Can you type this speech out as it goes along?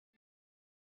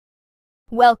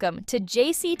Welcome to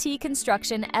JCT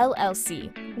Construction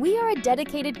LLC. We are a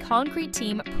dedicated concrete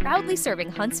team proudly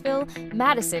serving Huntsville,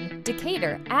 Madison,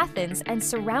 Decatur, Athens, and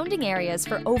surrounding areas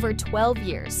for over 12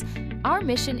 years. Our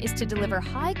mission is to deliver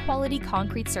high-quality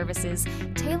concrete services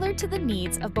tailored to the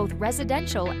needs of both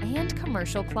residential and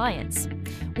commercial clients.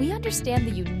 We understand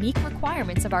the unique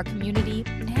requirements of our community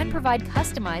and provide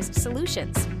customized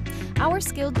solutions. Our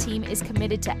skilled team is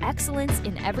committed to excellence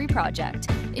in every project,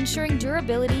 ensuring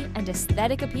durability and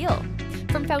aesthetic appeal.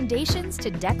 From foundations to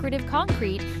decorative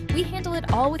concrete, we handle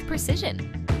it all with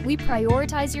precision. We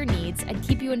prioritize your needs and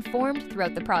keep you informed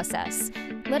throughout the process.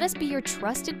 Let us be your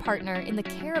trusted partner in the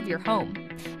care of your home.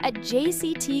 At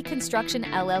JCT Construction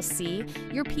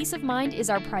LLC, your peace of mind is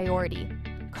our priority.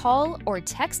 Call or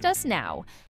text us now